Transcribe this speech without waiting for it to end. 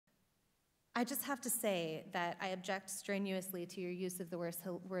I just have to say that I object strenuously to your use of the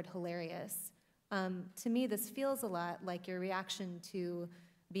word hilarious. To me, this feels a lot like your reaction to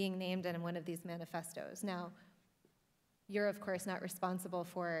being named in one of these manifestos. Now, you're of course not responsible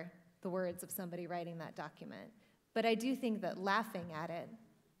for the words of somebody writing that document, but I do think that laughing at it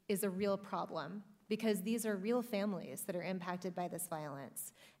is a real problem, because these are real families that are impacted by this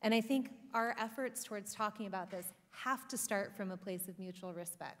violence. And I think our efforts towards talking about this have to start from a place of mutual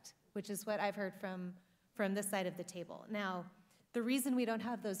respect, which is what I've heard from this side of the table. Now, the reason we don't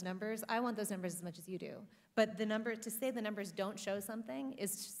have those numbers, I want those numbers as much as you do, but to say the numbers don't show something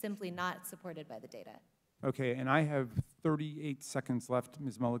is simply not supported by the data. Okay, and I have 38 seconds left,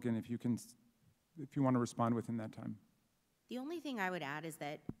 Ms. Mulligan, if you want to respond within that time. The only thing I would add is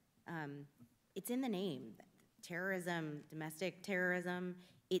that it's in the name. Terrorism, domestic terrorism,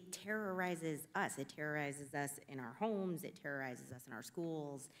 it terrorizes us. It terrorizes us in our homes. It terrorizes us in our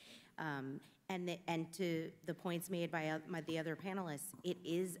schools. And to the points made by the other panelists, it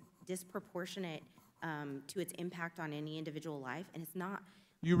is disproportionate to its impact on any individual life, and it's not.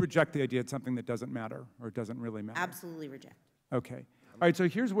 You reject the idea it's something that doesn't matter, or it doesn't really matter? Absolutely reject. Okay. All right, so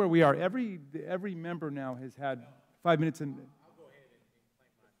here's where we are. Every member now has had 5 minutes and...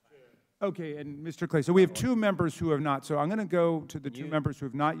 Okay, and Mr. Clay, so we have 2 members who have not. So I'm going to go to the 2 members who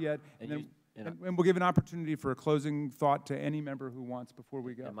have not yet, and we'll give an opportunity for a closing thought to any member who wants before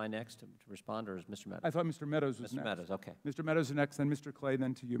we go. Am I next to respond, or is Mr. Meadows? I thought Mr. Meadows was next. Mr. Meadows, okay. Mr. Meadows is next, then Mr. Clay,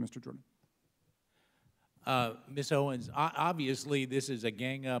 then to you, Mr. Jordan. Ms. Owens, obviously this is a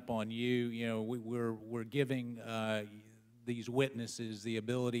gang up on you. You know, we're giving these witnesses the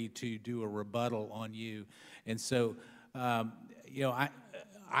ability to do a rebuttal on you, and so you know,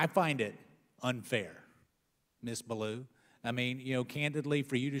 I find it unfair, Ms. Belew. I mean, you know, candidly,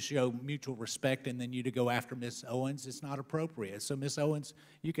 for you to show mutual respect and then you to go after Ms. Owens, it's not appropriate. So, Ms. Owens,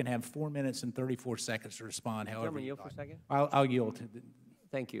 you can have 4 minutes and 34 seconds to respond. However, yield for a second. I'll yield to.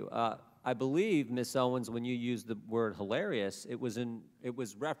 Thank you. I believe, Ms. Owens, when you used the word hilarious, it was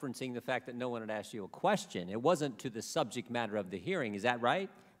referencing the fact that no one had asked you a question. It wasn't to the subject matter of the hearing. Is that right?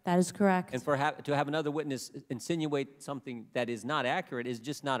 That is correct. And to have another witness insinuate something that is not accurate is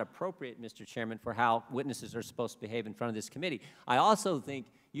just not appropriate, Mr. Chairman, for how witnesses are supposed to behave in front of this committee. I also think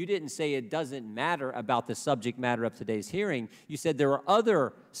you didn't say it doesn't matter about the subject matter of today's hearing. You said there are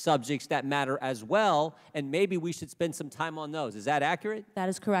other subjects that matter as well, and maybe we should spend some time on those. Is that accurate? That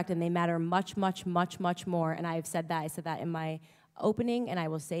is correct, and they matter much, much, much, much more, and I have said that. I said that in my opening, and I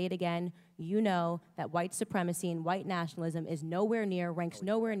will say it again. You know that white supremacy and white nationalism is ranks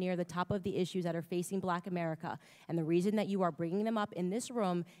nowhere near the top of the issues that are facing Black America. And the reason that you are bringing them up in this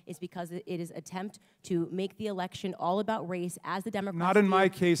room is because it is an attempt to make the election all about race, as the Democrats Not in my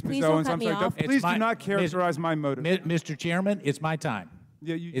case, Ms. Owens. I'm sorry. Please do not characterize my motive. Mr. Chairman, it's my time.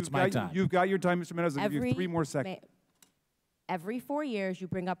 Yeah, it's my time. You've got your time, Mr. Meadows. I'll give you 3 more seconds. Every 4 years, you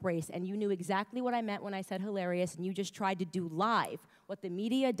bring up race, and you knew exactly what I meant when I said hilarious, and you just tried to do live what the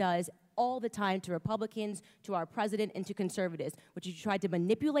media does all the time to Republicans, to our president, and to conservatives, which you tried to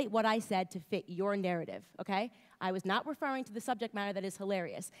manipulate what I said to fit your narrative, okay? I was not referring to the subject matter that is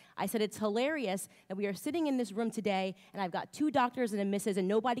hilarious. I said it's hilarious that we are sitting in this room today, and I've got 2 doctors and a missus, and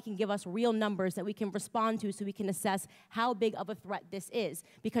nobody can give us real numbers that we can respond to so we can assess how big of a threat this is.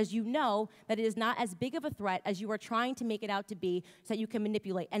 Because you know that it is not as big of a threat as you are trying to make it out to be, so that you can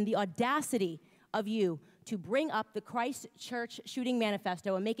manipulate. And the audacity of you to bring up the Christchurch shooting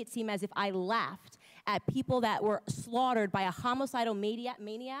manifesto and make it seem as if I laughed at people that were slaughtered by a homicidal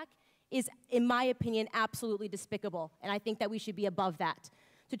maniac is, in my opinion, absolutely despicable. And I think that we should be above that.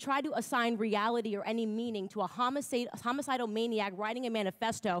 To try to assign reality or any meaning to a homicidal maniac writing a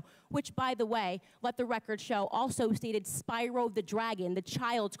manifesto, which, by the way, let the record show, also stated Spyro the Dragon, the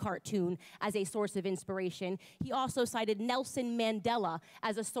child's cartoon, as a source of inspiration. He also cited Nelson Mandela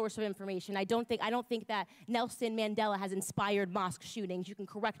as a source of information. I don't think that Nelson Mandela has inspired mosque shootings. You can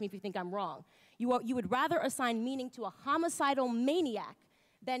correct me if you think I'm wrong. You would rather assign meaning to a homicidal maniac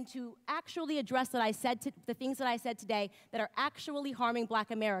than to actually address the things that I said today that are actually harming Black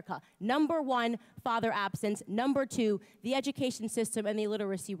America. Number 1, father absence. Number 2, the education system and the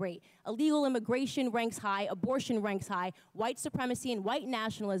illiteracy rate. Illegal immigration ranks high, abortion ranks high, white supremacy and white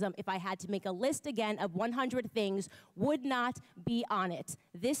nationalism, if I had to make a list again of 100 things, would not be on it.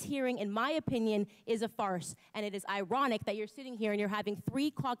 This hearing, in my opinion, is a farce, and it is ironic that you're sitting here and you're having 3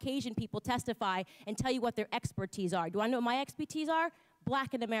 Caucasian people testify and tell you what their expertise are. Do I know what my expertise are?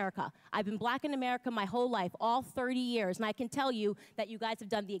 Black in America. I've been Black in America my whole life, all 30 years, and I can tell you that you guys have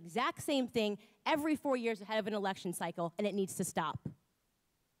done the exact same thing every 4 years ahead of an election cycle, and it needs to stop.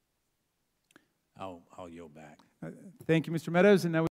 I'll yield back. Thank you, Mr. Meadows. And now